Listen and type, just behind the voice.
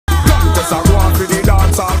just a go on for the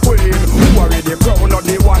dancehall queen. Who already crown of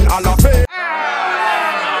the one all of it.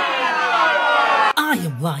 I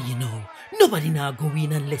am why you know. Nobody now go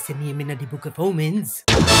in unless they name in the book of omens.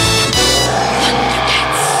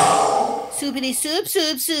 Soupity soup,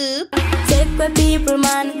 soup, soup. Take my people,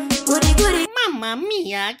 man. Goody, goody. Mamma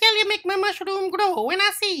mia, girl, you make my mushroom grow when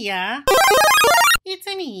I see ya. It's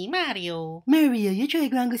me, Mario. Mario, you try to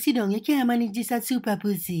go sit down. You can't manage this at super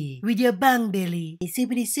pussy with your bang belly.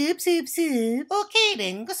 Soupity soup, soup, soup. Okay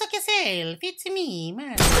then, go suck yourself. It's me,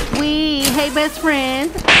 Mario. Wee, hey best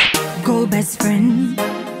friend. Go best friend.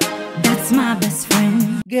 That's my best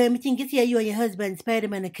friend. Girl, me think it's here you and your husband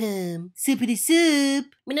Spider-Man a come. Soupity soup.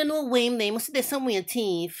 Me don't know where name. Must there somewhere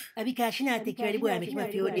thief. I because she not take care of the boy. Make him a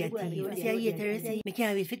few their thief. I say here Thursday. Me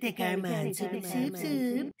can't wait for take her man. Soupity soup,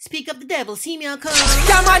 soup. Speak of the devil. See me on come.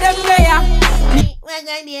 Come on, them player. What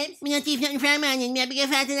guy babes? Me not thief nothing from man. Me a big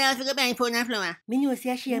 $40 for the bank phone and floor. Me know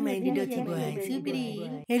say she a mind the dirty boy.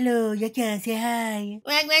 Soupity. Hello, you can't say hi.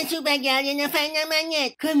 What going super girl? You not find no man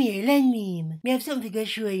yet. Come here, lend me. Me have something to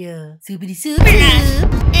show you. Soupity soup.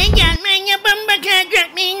 Hey, girl, man, your bumper can't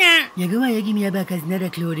drop me now. You go and you give me a back as another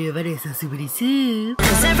clothes over there, so soupity soup.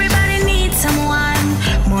 Cause everybody needs someone.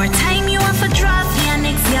 More time you want for drop your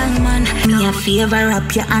next young man. Me a favor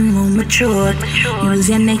up your hand round my throat. Use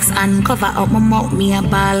your next hand cover up my mouth. Me a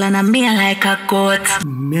ball and I me like a goat.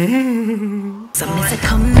 Man. So me say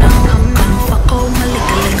come now, come fuck out my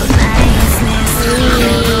little niceness.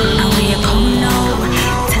 And when you come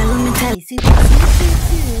now, tell me.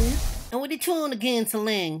 And what the tune again,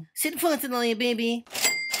 Salang? Sit front of you, baby.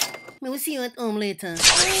 We'll see you at home later.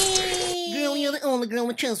 Girl, you're the only girl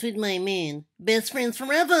with chance with my man. Best friends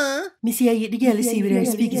forever. Me see how you get the girl to see with her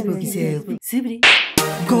speaking spoke yourself. Subity.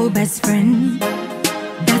 Go best friend.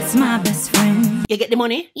 That's my best friend. You get the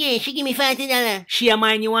money? Yeah, she give me $50. She a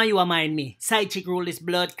mine you and you a mine me. Side chick rule is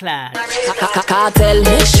blood clad. Cartel,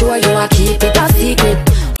 make sure you a keep it a secret.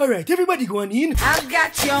 Alright, everybody going in. I've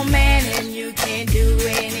got your man and you can't do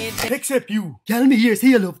anything. Except you. Tell me here, say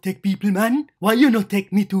you love tech people, man. Why you not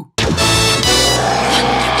take me too?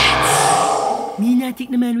 Me not take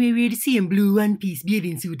the man we wear the same blue one-piece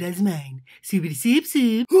bathing suit as mine. Soupity soup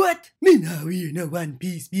soup. What? Me now wear no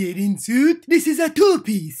one-piece bathing suit. This is a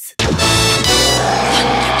two-piece.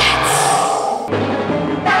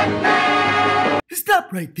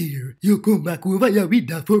 Stop right there. You come back over here with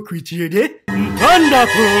that fuck creature there.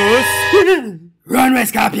 Thundercross! Run with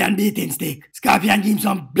Scorpion beating stick. Scorpion give him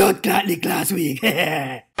some blood clot lick last week.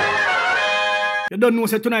 You don't know,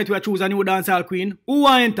 so tonight we are choose a new dancehall queen. Who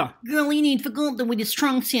want enter? Girl, you need to go up there with your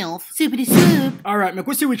strong self. Soupity soup. Alright, me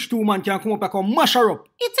go see which two man can come up and come mash her up.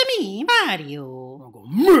 It's me, Mario. I'm gonna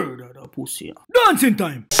murder the pussy. Dancing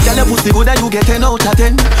time. Girl, your pussy good and you get 10 out of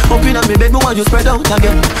 10. Up in on me bed, me want you spread out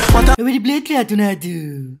again. What a... Where the blade clear tonight,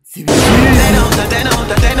 do? 10 out of 10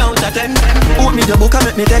 out of 10 out of 10. Put me the book and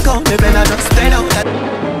make me take out. Me better just 10 out of 10.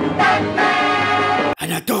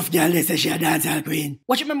 And a tough girl, they say she a dancehall queen.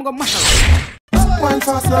 Watch it, me go mash her up. Wine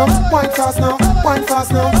fast now, wine fast now, wine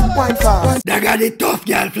fast now, wine fast. They got the tough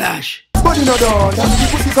girl flash. Body no done, tell me the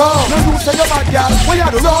pussy come. No you say you're bad girl, when you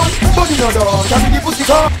do run. Body no done, tell me the pussy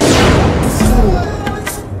come. Slow,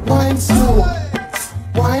 wine slow,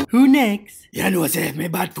 wine. Who next? You know say if me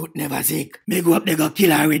bad foot never sick, me go up there go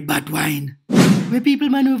kill her with bad wine. Where people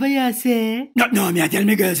man over here say? No, me I tell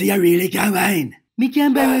me girl say you really can wine. Me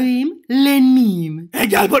can borrow him, lend me him. Hey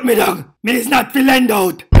girl, put me down. Me is not for lend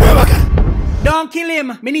out. Don't kill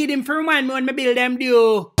him. Me need him for remind me when me build them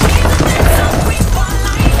do.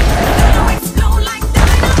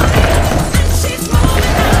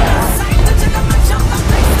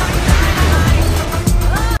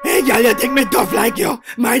 Hey girl, you think me tough like you?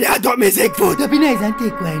 My dad taught me sick food. Don't be nice and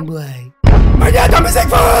take wine, boy. My dad taught me sick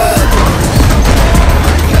food.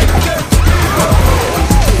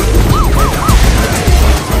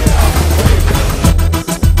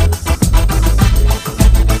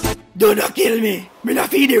 Do not kill me. Me not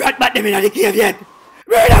feed the rat bat them in the cave yet.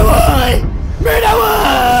 Murder boy! Murder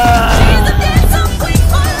boy! She's a dancer queen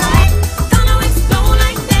for life. Gonna explode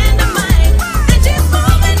like dynamite. And she's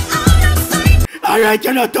moving out of sight. Alright,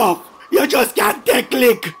 you're not tough. You just can't take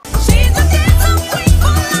lick. She's a dancer queen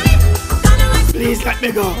for life. Gonna explode. Please let me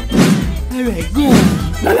go. Alright, go.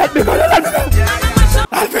 No, let me go, no, let me go.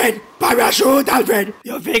 Alfred, parachute, Alfred.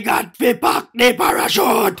 You forgot to pack the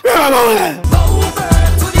parachute.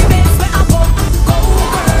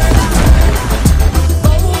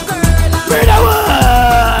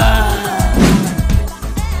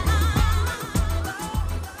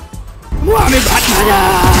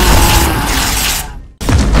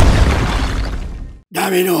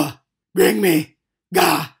 Domino, bring me,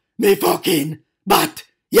 me fucking bat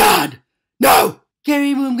yard.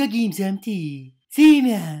 gonna give him some tea. See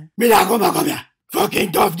me. Me not come here.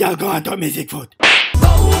 Fucking tough girl come and talk music foot.